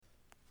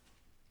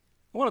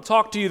I want to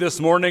talk to you this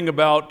morning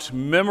about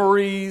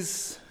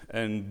memories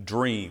and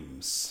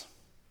dreams.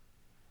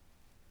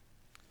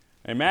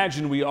 I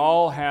imagine we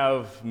all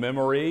have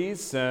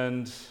memories,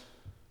 and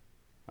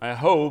I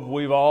hope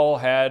we've all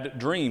had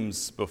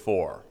dreams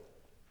before.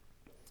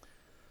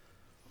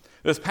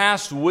 This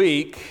past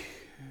week,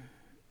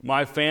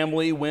 my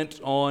family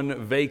went on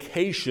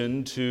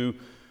vacation to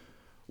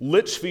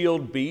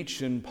Litchfield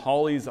Beach in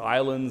Pawleys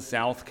Island,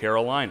 South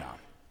Carolina.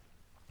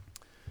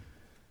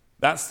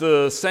 That's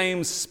the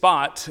same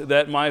spot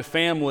that my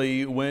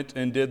family went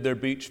and did their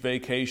beach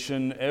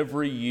vacation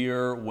every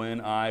year when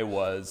I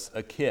was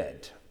a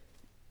kid.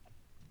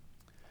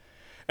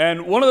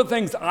 And one of the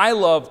things I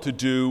love to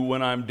do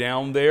when I'm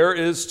down there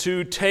is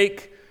to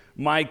take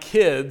my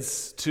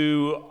kids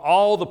to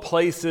all the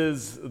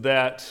places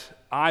that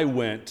I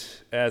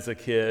went as a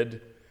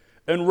kid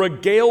and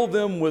regale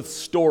them with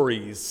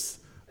stories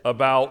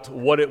about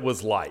what it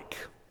was like.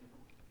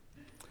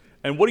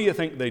 And what do you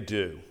think they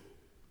do?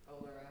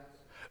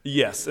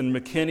 Yes, and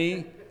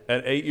McKinney,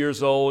 at 8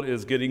 years old,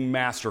 is getting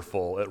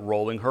masterful at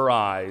rolling her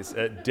eyes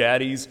at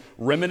Daddy's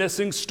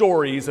reminiscing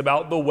stories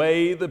about the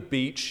way the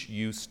beach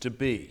used to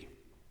be.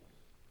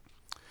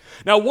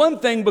 Now, one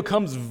thing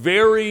becomes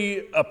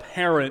very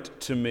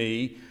apparent to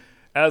me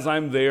as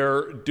I'm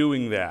there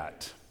doing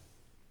that.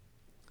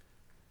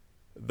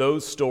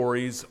 Those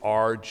stories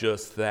are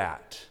just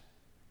that.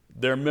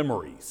 They're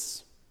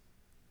memories.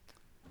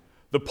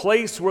 The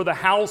place where the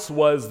house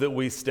was that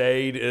we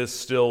stayed is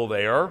still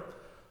there,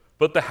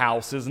 but the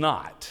house is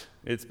not.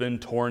 It's been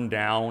torn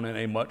down and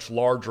a much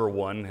larger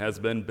one has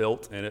been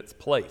built in its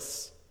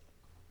place.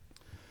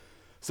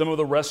 Some of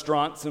the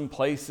restaurants and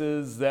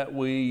places that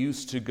we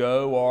used to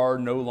go are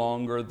no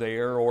longer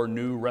there, or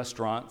new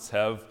restaurants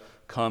have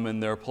come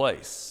in their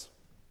place.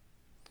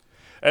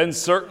 And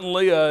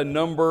certainly a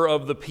number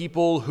of the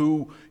people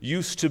who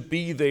used to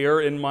be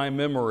there in my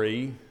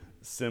memory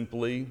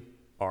simply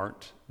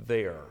aren't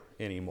there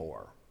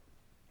anymore.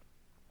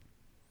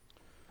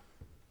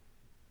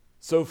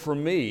 So for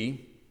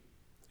me,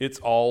 it's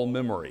all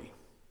memory.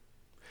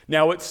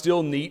 Now, it's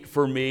still neat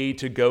for me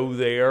to go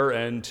there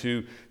and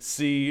to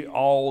see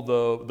all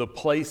the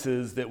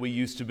places that we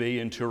used to be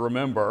and to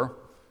remember,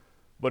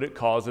 but it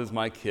causes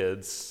my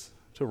kids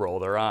to roll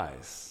their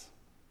eyes.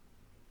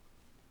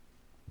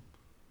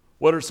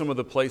 What are some of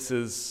the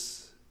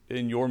places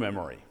in your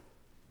memory?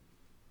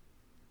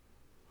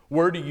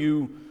 Where do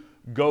you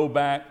go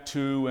back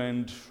to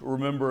and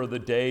remember the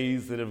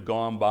days that have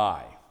gone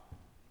by?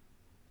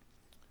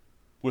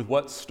 With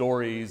what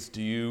stories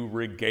do you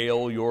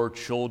regale your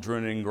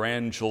children and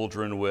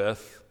grandchildren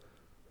with,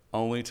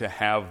 only to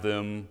have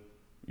them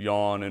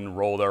yawn and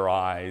roll their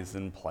eyes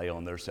and play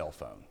on their cell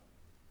phone?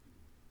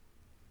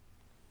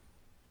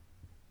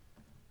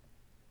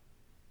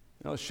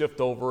 Now let's shift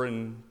over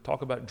and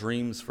talk about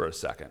dreams for a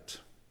second.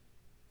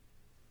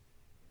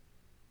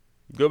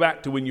 Go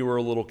back to when you were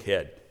a little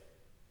kid,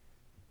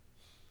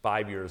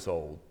 5 years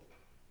old,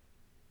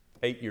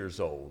 8 years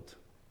old,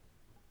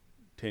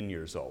 10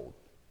 years old.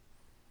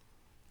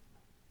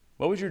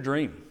 What was your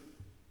dream?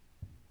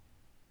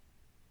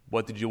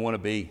 What did you want to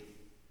be?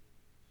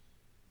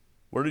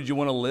 Where did you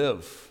want to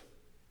live?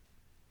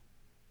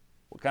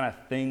 What kind of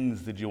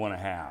things did you want to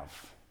have?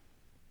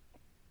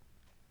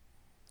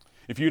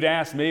 If you'd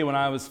asked me when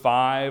I was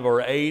 5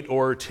 or 8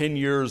 or 10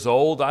 years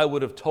old, I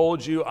would have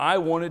told you I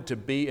wanted to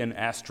be an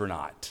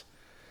astronaut.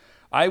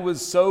 I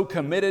was so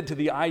committed to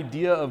the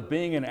idea of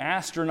being an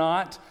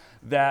astronaut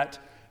that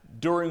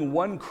during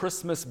one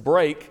Christmas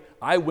break,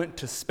 I went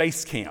to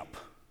space camp.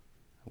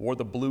 Wore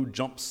the blue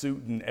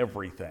jumpsuit and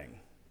everything.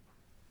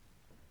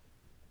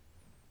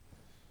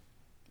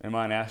 Am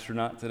I an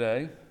astronaut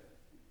today?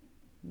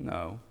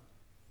 No.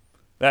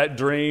 That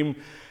dream,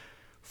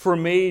 for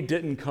me,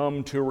 didn't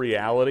come to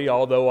reality,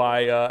 although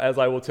as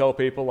I will tell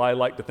people, I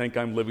like to think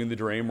I'm living the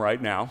dream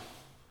right now.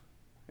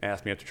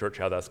 Ask me after church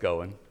how that's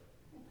going.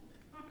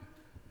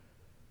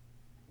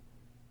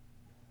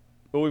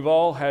 But we've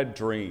all had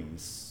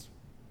dreams.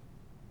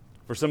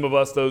 For some of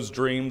us, those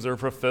dreams are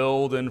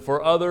fulfilled, and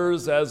for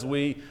others, as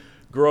we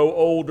grow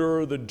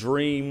older, the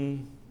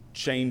dream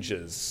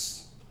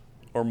changes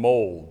or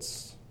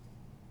molds.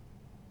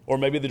 Or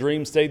maybe the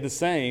dream stayed the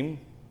same,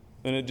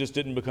 and it just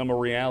didn't become a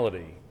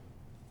reality,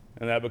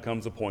 and that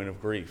becomes a point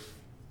of grief.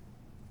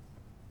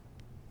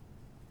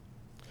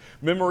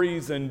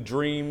 Memories and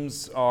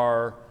dreams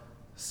are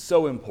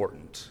so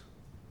important,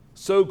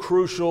 so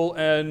crucial,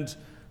 and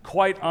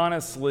quite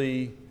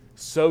honestly,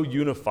 so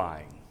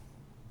unifying.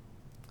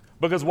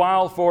 Because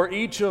while for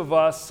each of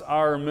us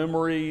our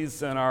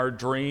memories and our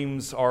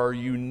dreams are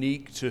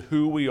unique to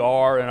who we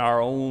are and our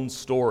own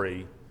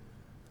story,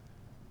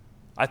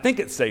 I think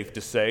it's safe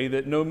to say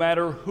that no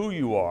matter who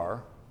you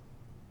are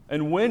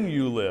and when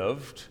you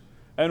lived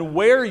and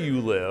where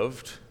you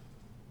lived,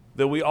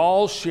 that we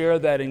all share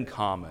that in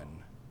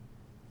common,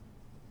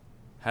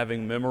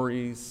 having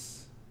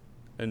memories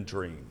and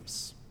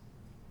dreams.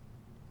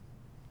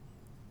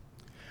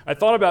 I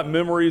thought about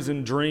memories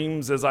and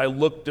dreams as I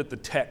looked at the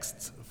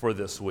texts for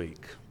this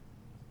week.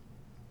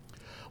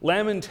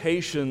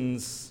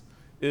 Lamentations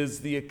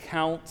is the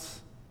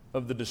account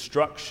of the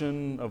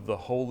destruction of the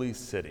holy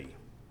city,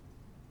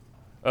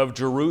 of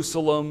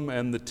Jerusalem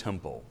and the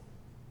temple.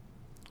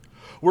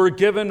 We're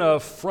given a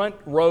front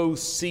row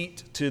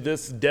seat to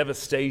this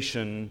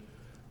devastation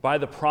by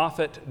the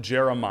prophet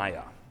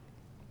Jeremiah.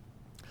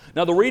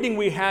 Now, the reading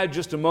we had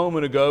just a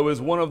moment ago is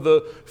one of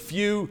the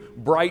few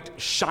bright,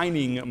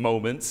 shining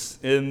moments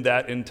in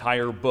that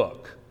entire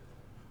book.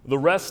 The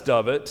rest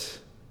of it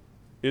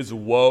is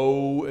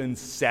woe and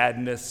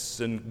sadness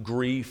and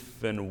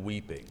grief and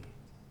weeping.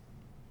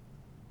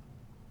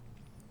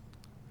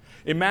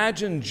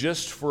 Imagine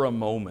just for a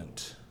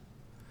moment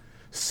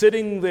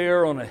sitting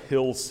there on a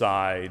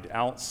hillside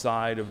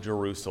outside of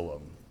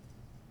Jerusalem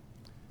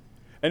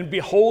and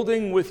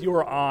beholding with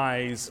your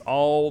eyes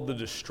all the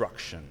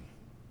destruction.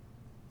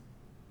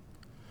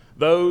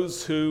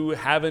 Those who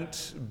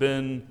haven't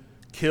been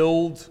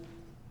killed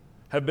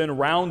have been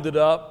rounded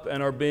up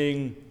and are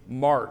being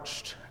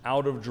marched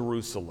out of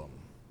Jerusalem,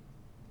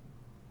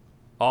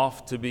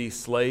 off to be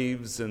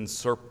slaves and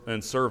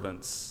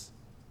servants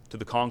to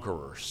the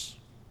conquerors.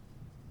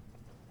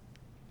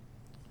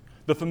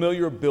 The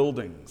familiar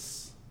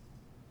buildings,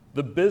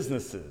 the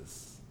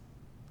businesses,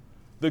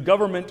 the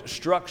government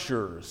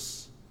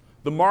structures,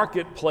 the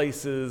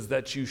marketplaces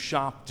that you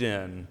shopped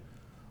in,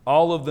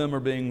 all of them are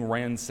being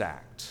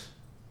ransacked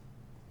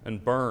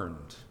and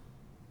burned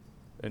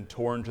and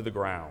torn to the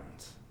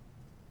ground.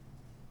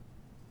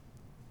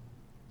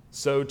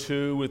 So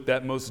too with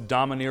that most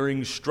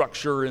domineering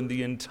structure in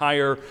the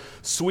entire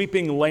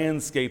sweeping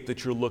landscape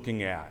that you're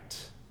looking at,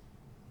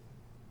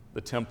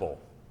 the temple.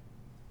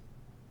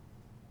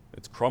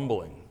 It's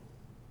crumbling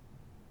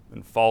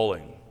and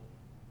falling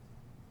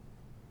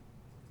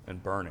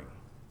and burning.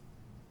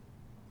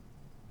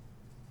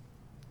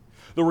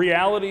 The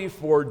reality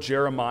for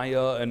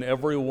Jeremiah and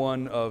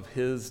everyone of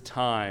his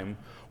time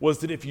was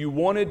that if you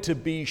wanted to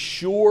be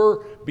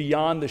sure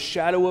beyond the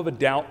shadow of a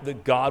doubt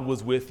that God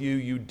was with you,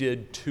 you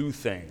did two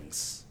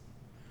things.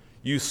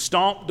 You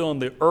stomped on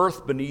the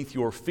earth beneath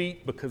your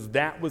feet because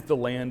that was the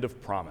land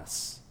of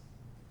promise.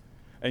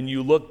 And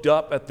you looked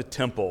up at the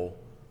temple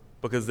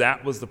because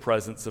that was the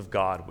presence of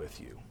God with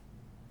you.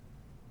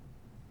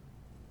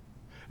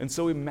 And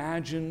so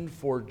imagine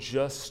for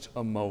just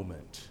a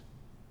moment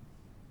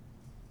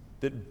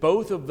that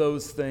both of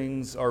those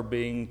things are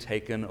being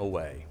taken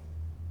away.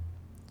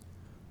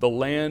 The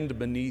land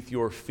beneath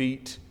your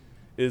feet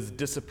is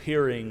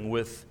disappearing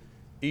with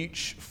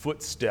each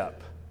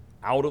footstep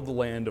out of the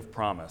land of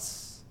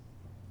promise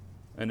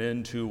and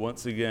into,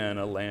 once again,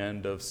 a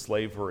land of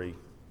slavery.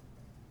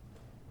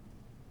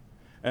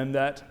 And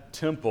that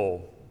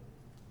temple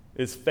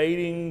is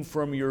fading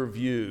from your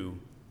view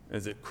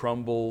as it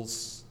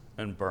crumbles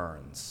and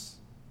burns.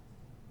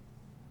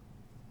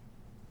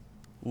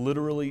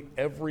 Literally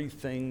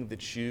everything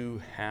that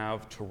you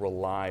have to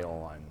rely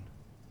on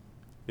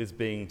is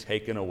being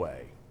taken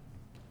away.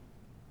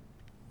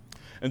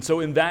 And so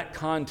in that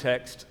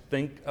context,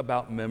 think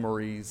about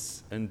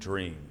memories and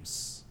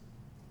dreams.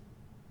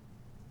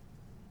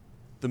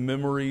 The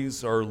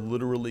memories are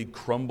literally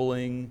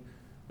crumbling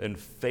and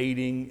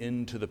fading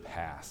into the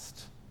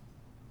past.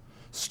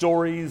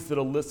 Stories that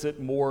elicit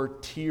more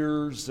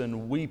tears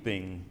and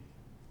weeping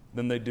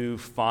than they do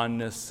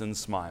fondness and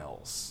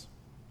smiles.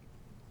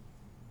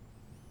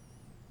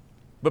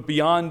 But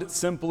beyond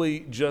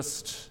simply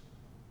just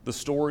the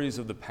stories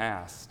of the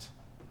past,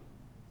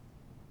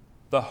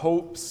 the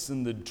hopes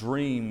and the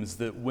dreams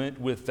that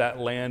went with that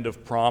land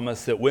of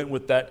promise, that went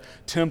with that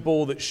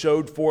temple that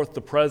showed forth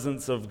the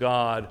presence of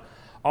God,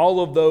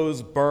 all of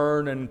those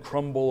burn and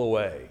crumble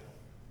away.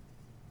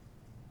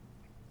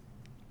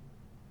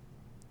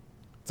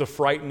 It's a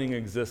frightening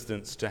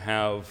existence to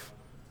have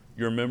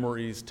your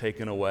memories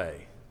taken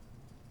away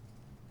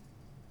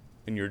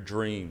and your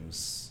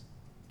dreams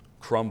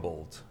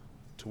crumbled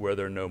to where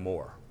they're no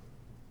more.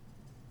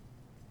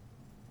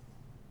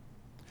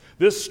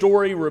 This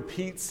story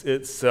repeats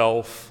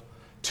itself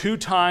 2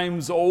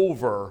 times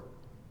over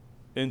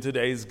in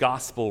today's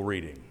gospel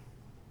reading.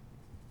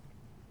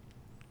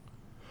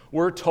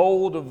 We're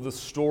told of the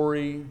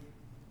story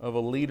of a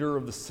leader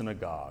of the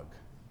synagogue,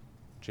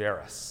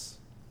 Jairus,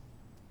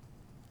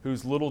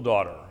 whose little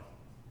daughter,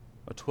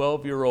 a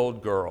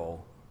 12-year-old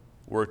girl,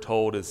 we're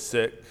told is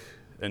sick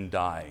and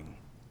dying.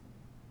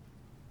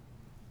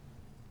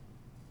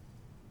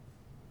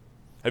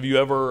 Have you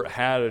ever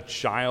had a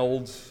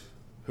child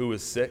who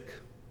was sick,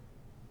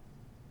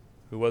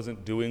 who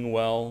wasn't doing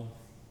well?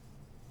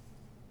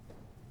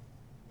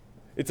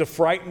 It's a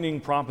frightening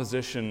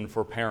proposition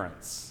for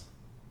parents.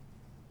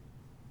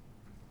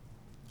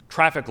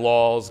 Traffic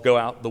laws go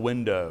out the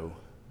window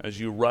as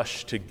you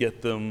rush to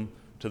get them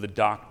to the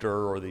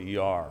doctor or the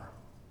ER.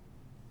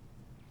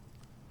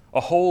 A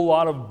whole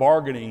lot of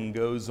bargaining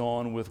goes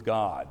on with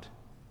God.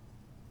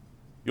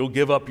 You'll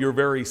give up your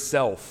very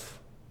self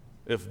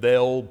if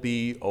they'll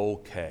be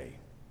okay.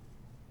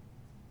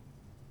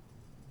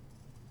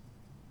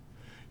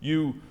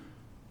 You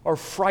are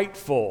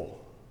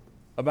frightful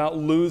about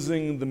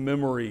losing the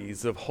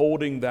memories of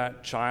holding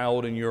that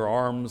child in your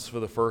arms for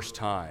the first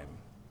time,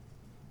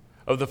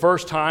 of the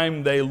first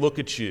time they look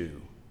at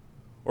you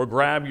or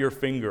grab your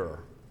finger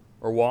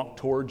or walk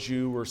towards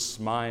you or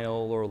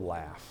smile or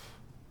laugh.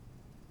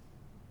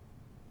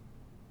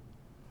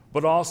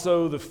 But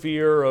also the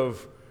fear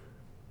of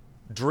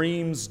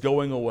dreams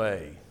going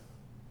away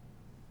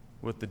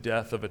with the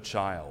death of a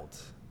child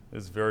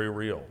is very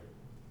real.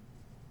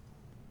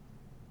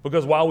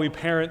 Because while we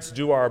parents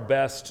do our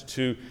best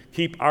to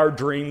keep our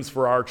dreams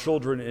for our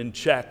children in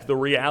check, the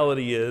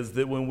reality is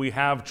that when we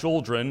have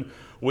children,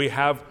 we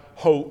have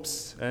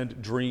hopes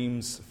and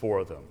dreams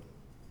for them.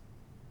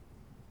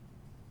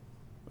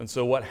 And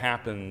so what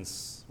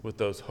happens with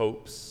those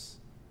hopes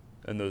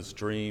and those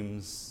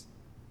dreams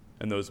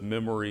and those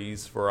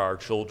memories for our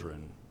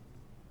children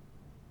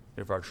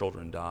if our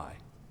children die?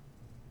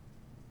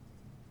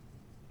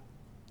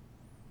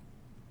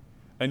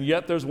 And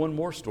yet there's one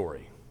more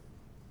story.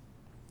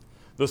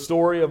 The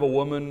story of a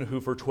woman who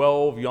for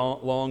 12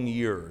 long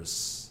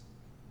years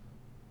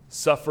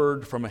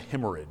suffered from a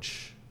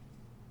hemorrhage,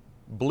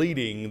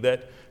 bleeding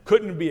that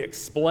couldn't be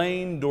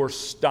explained or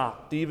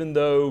stopped, even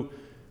though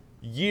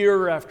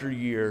year after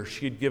year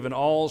she had given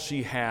all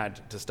she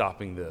had to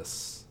stopping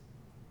this.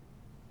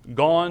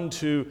 Gone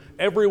to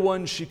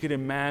everyone she could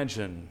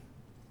imagine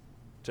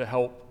to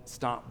help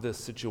stop this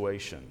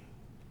situation.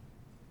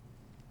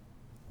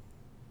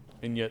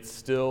 And yet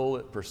still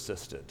it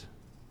persisted.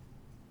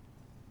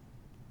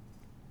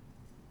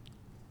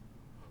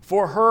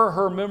 For her,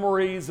 her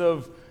memories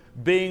of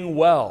being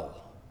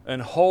well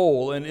and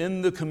whole and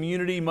in the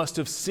community must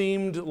have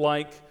seemed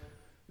like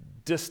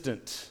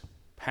distant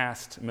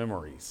past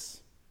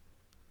memories.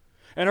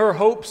 And her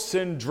hopes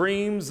and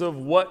dreams of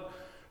what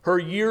her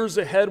years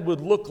ahead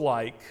would look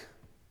like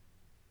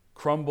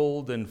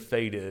crumbled and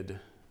faded,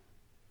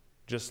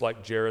 just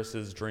like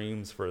Jairus'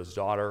 dreams for his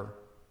daughter,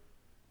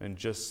 and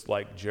just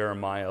like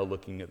Jeremiah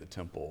looking at the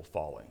temple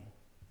falling.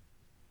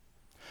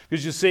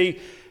 Because you see,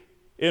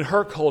 in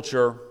her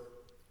culture,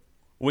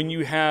 when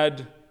you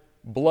had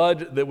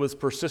blood that was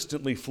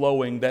persistently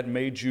flowing, that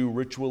made you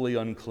ritually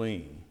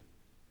unclean.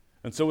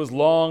 And so as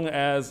long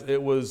as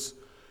it was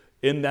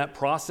in that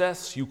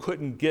process, you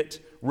couldn't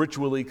get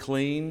ritually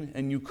clean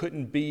and you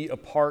couldn't be a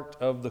part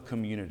of the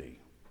community.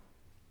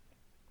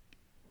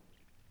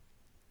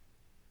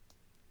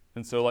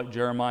 And so like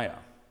Jeremiah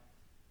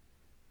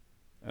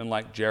and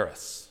like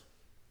Jairus,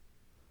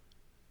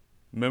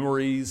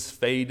 memories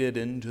faded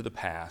into the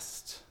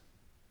past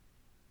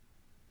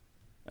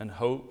and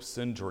hopes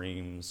and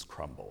dreams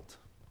crumbled.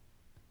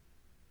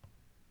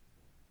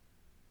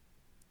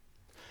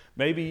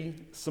 Maybe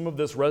some of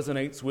this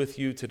resonates with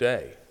you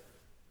today.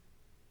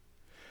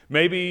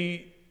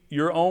 Maybe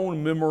your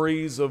own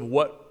memories of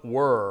what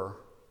were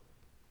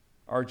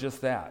are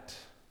just that,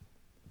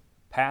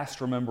 past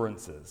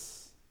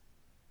remembrances,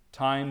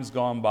 times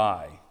gone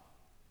by,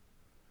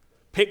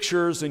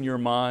 pictures in your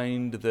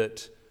mind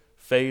that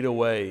fade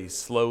away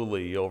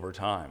slowly over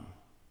time.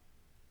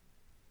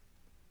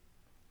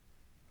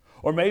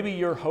 Or maybe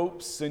your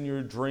hopes and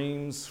your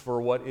dreams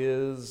for what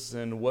is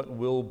and what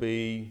will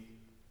be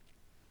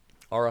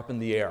are up in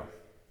the air,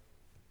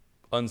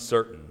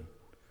 uncertain,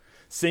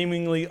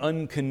 seemingly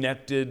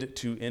unconnected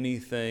to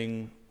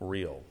anything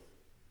real.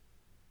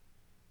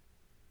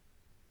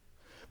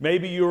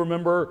 Maybe you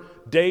remember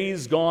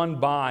days gone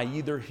by,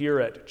 either here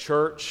at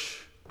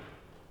church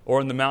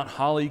or in the Mount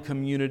Holly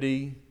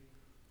community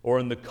or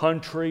in the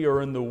country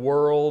or in the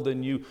world,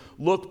 and you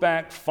look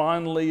back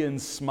fondly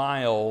and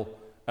smile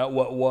at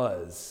what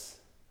was,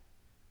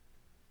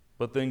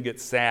 but then get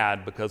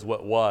sad because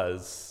what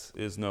was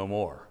is no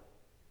more.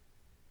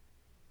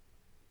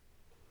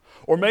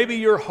 Or maybe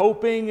you're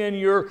hoping and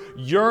you're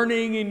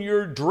yearning and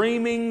you're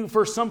dreaming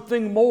for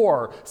something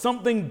more,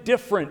 something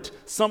different,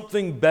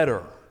 something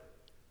better.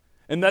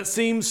 And that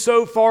seems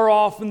so far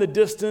off in the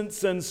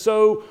distance and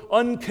so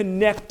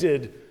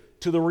unconnected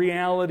to the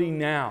reality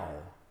now.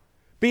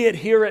 Be it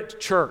here at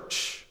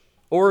church,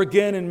 or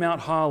again in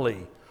Mount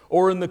Holly,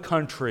 or in the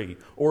country,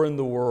 or in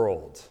the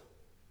world.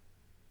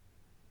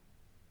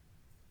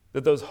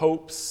 That those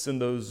hopes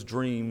and those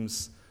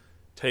dreams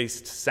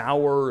taste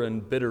sour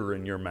and bitter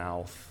in your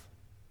mouth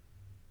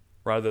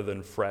rather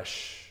than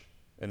fresh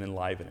and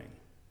enlivening.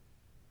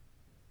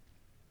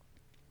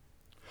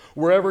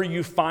 Wherever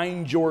you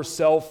find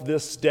yourself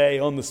this day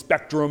on the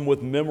spectrum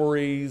with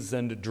memories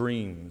and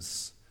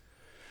dreams,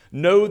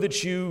 know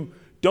that you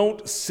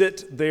don't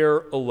sit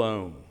there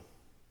alone.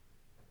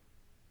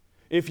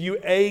 If you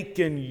ache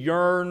and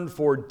yearn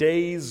for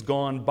days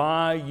gone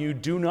by, you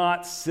do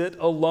not sit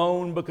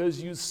alone,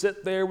 because you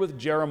sit there with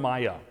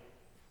Jeremiah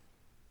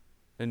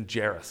and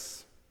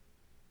Jairus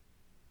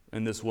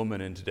and this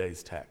woman in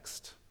today's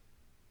text.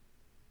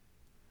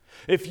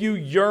 If you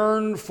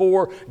yearn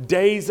for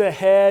days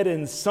ahead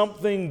and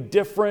something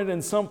different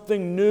and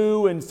something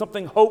new and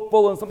something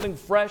hopeful and something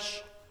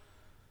fresh,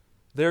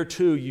 there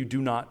too you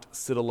do not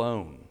sit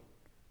alone,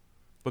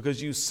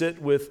 because you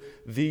sit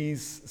with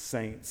these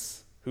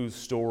saints whose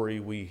story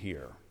we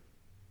hear.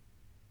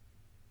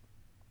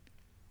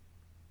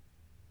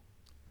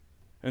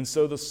 And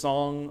so the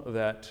song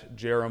that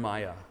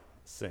Jeremiah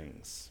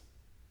sings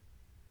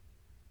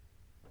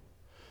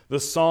the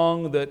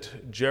song that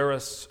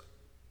Jairus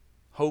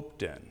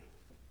hoped in,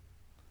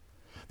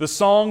 the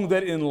song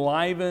that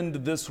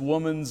enlivened this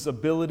woman's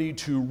ability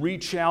to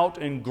reach out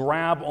and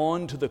grab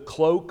onto the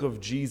cloak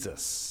of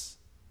Jesus,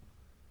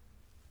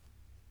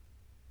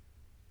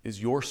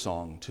 is your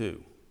song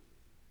too.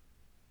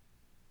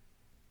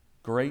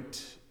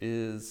 Great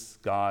is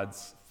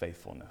God's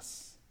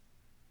faithfulness.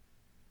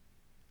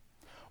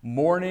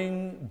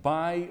 Morning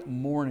by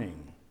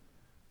morning,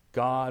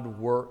 God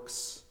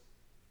works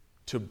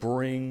to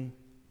bring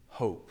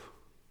hope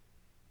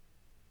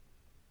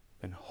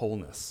and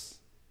wholeness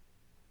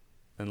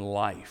and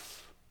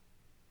life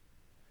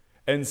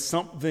and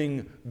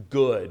something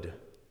good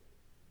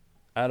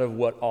out of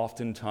what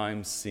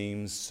oftentimes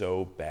seems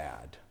so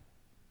bad.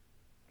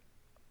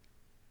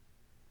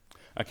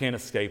 I can't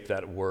escape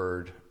that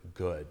word,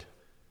 good.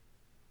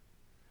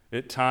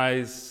 It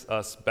ties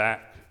us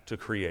back to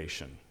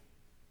creation,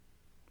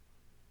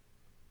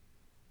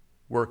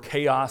 where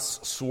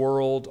chaos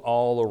swirled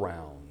all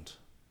around.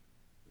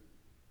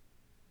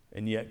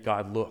 And yet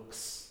God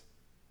looks,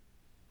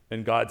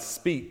 and God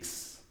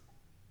speaks.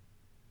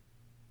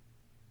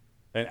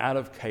 And out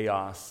of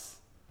chaos,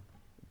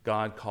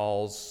 God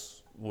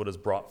calls what is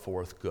brought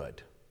forth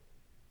good.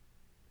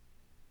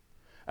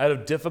 Out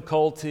of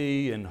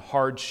difficulty and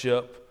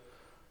hardship,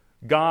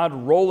 God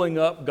rolling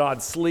up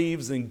God's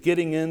sleeves and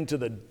getting into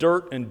the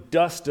dirt and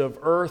dust of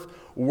earth,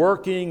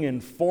 working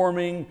and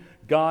forming,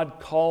 God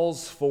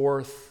calls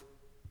forth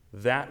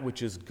that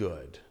which is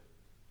good.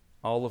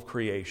 All of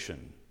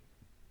creation,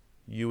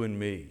 you and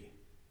me,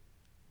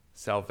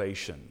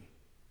 salvation,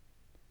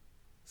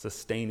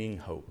 sustaining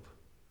hope.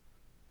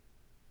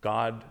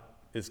 God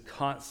is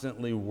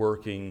constantly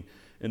working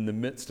in the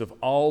midst of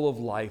all of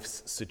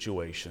life's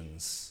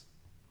situations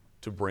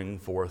to bring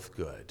forth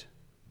good.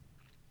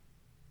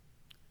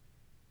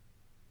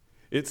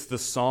 It's the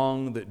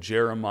song that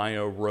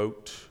Jeremiah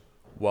wrote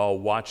while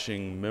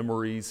watching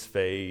memories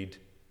fade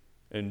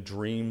and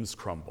dreams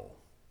crumble.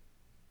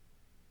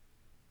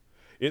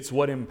 It's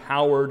what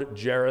empowered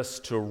Jairus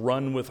to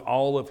run with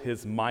all of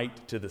his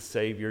might to the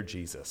Savior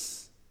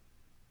Jesus.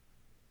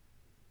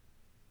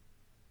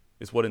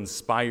 It's what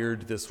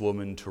inspired this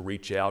woman to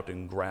reach out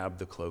and grab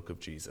the cloak of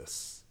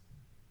Jesus.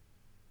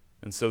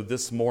 And so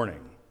this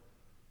morning,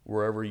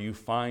 wherever you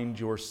find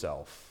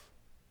yourself,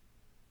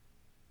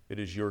 it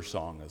is your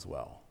song as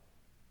well.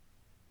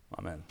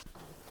 Amen.